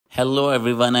Hello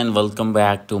everyone and welcome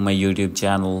back to my YouTube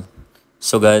channel.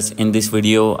 So guys, in this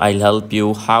video I'll help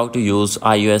you how to use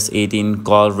iOS 18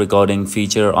 call recording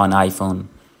feature on iPhone.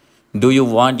 Do you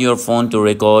want your phone to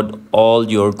record all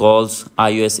your calls?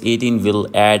 iOS 18 will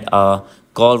add a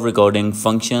call recording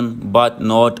function, but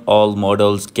not all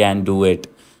models can do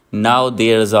it. Now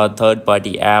there is a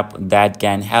third-party app that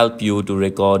can help you to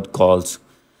record calls.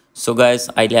 So guys,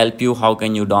 I'll help you how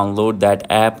can you download that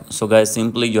app. So guys,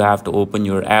 simply you have to open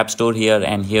your app store here,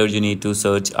 and here you need to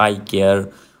search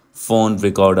iCarefone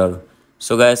recorder.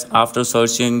 So guys, after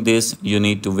searching this, you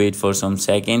need to wait for some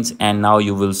seconds, and now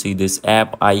you will see this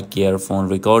app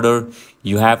iCarefone recorder.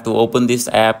 You have to open this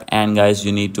app, and guys,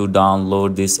 you need to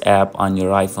download this app on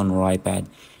your iPhone or iPad.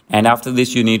 And after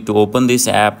this, you need to open this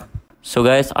app. So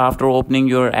guys, after opening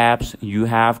your apps, you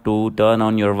have to turn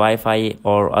on your Wi-Fi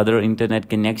or other internet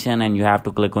connection, and you have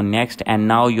to click on next. And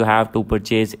now you have to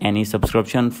purchase any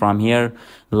subscription from here,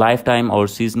 lifetime or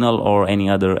seasonal or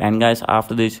any other. And guys,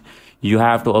 after this, you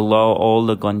have to allow all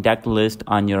the contact list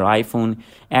on your iPhone.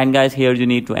 And guys, here you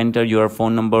need to enter your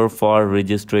phone number for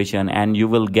registration, and you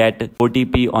will get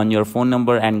OTP on your phone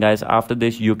number. And guys, after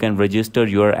this, you can register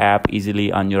your app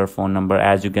easily on your phone number.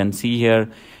 As you can see here,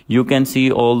 you can see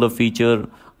all the feature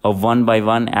of one by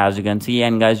one, as you can see.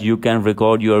 And guys, you can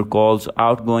record your calls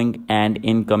outgoing and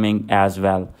incoming as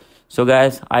well. So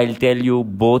guys, I'll tell you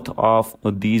both of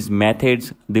these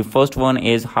methods. The first one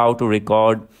is how to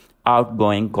record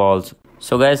outgoing calls.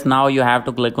 So guys, now you have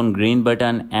to click on green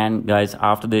button, and guys,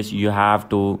 after this you have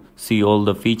to see all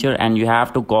the feature, and you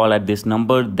have to call at this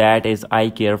number, that is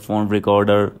iCarefone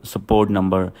recorder support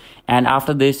number. And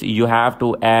after this, you have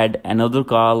to add another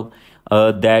call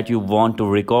that you want to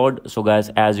record. So guys,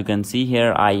 as you can see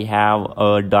here, I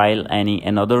have dial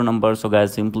another number. So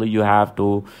guys, simply you have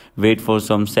to wait for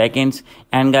some seconds,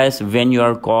 and guys, when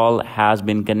your call has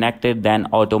been connected, then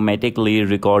automatically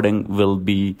recording will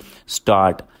be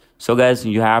start. So guys,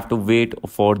 you have to wait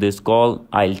for this call.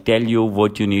 I'll tell you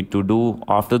what you need to do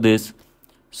after this.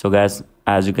 So guys,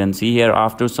 as you can see here,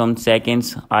 after some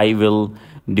seconds I will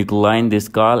decline this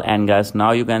call, and guys,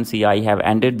 now you can see I have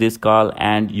ended this call,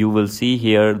 and you will see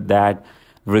here that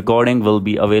recording will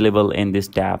be available in this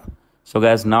tab. So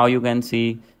guys, now you can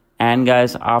see, and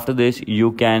guys, after this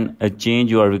you can change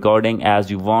your recording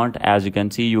as you want. As you can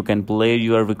see, you can play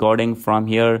your recording from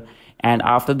here, and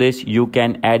after this you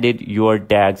can edit your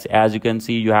tags. As you can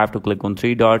see, you have to click on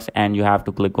three dots, and you have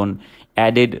to click on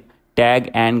edit tag,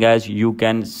 and guys, you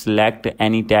can select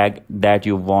any tag that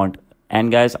you want. And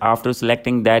guys, after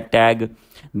selecting that tag,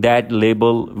 that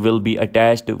label will be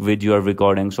attached with your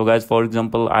recording. So guys, for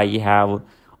example, I have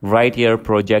right here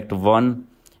project 1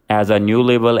 as a new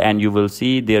label, and you will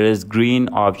see there is green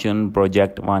option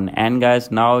project 1. And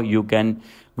guys, now you can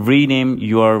rename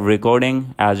your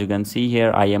recording. As you can see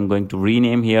here, I am going to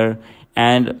rename here,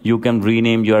 and you can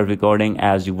rename your recording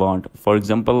as you want. For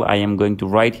example, I am going to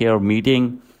write here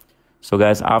meeting. So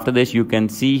guys, after this, you can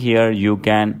see here, you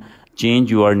can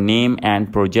change your name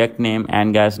and project name.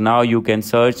 And guys, now you can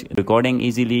search recording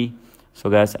easily. So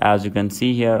guys, as you can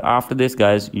see here, after this,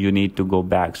 guys, you need to go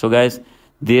back. So guys,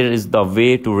 there is the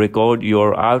way to record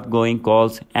your outgoing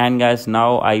calls. And guys,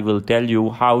 now I will tell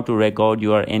you how to record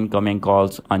your incoming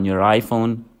calls on your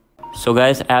iPhone. So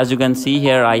guys, as you can see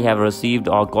here, I have received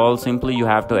a call. Simply you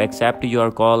have to accept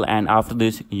your call, and after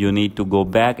this you need to go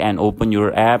back and open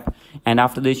your app. And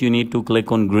after this, you need to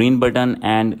click on green button,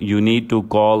 and you need to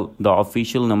call the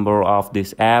official number of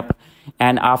this app.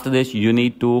 And after this, you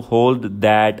need to hold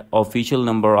that official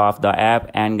number of the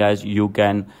app, and guys, you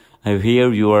can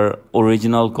hear your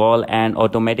original call, and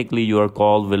automatically your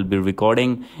call will be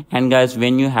recording. And guys,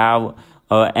 when you have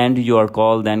end your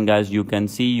call, then guys, you can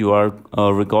see your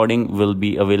recording will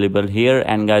be available here.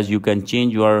 And guys, you can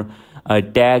change your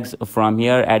tags from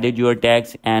here, edit your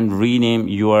tags, and rename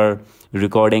your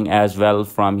recording as well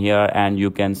from here. And you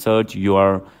can search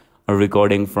your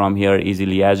recording from here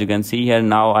easily. As you can see here,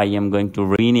 now I am going to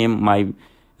rename my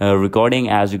recording,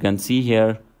 as you can see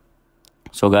here.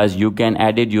 So guys, you can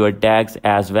edit your tags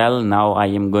as well. Now I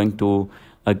am going to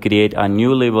create a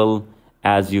new label.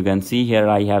 As you can see here,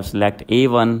 I have select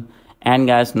A1. And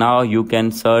guys, now you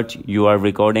can search your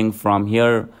recording from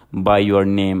here by your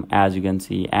name, as you can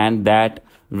see, and that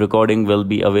recording will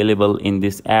be available in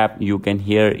this app. You can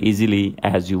hear easily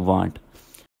as you want.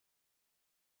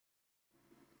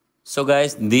 So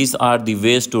guys, these are the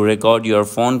ways to record your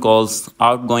phone calls,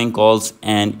 outgoing calls,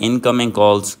 and incoming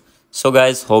calls. So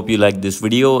guys, hope you like this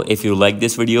video. If you like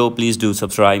this video, please do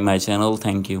subscribe my channel.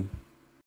 Thank you.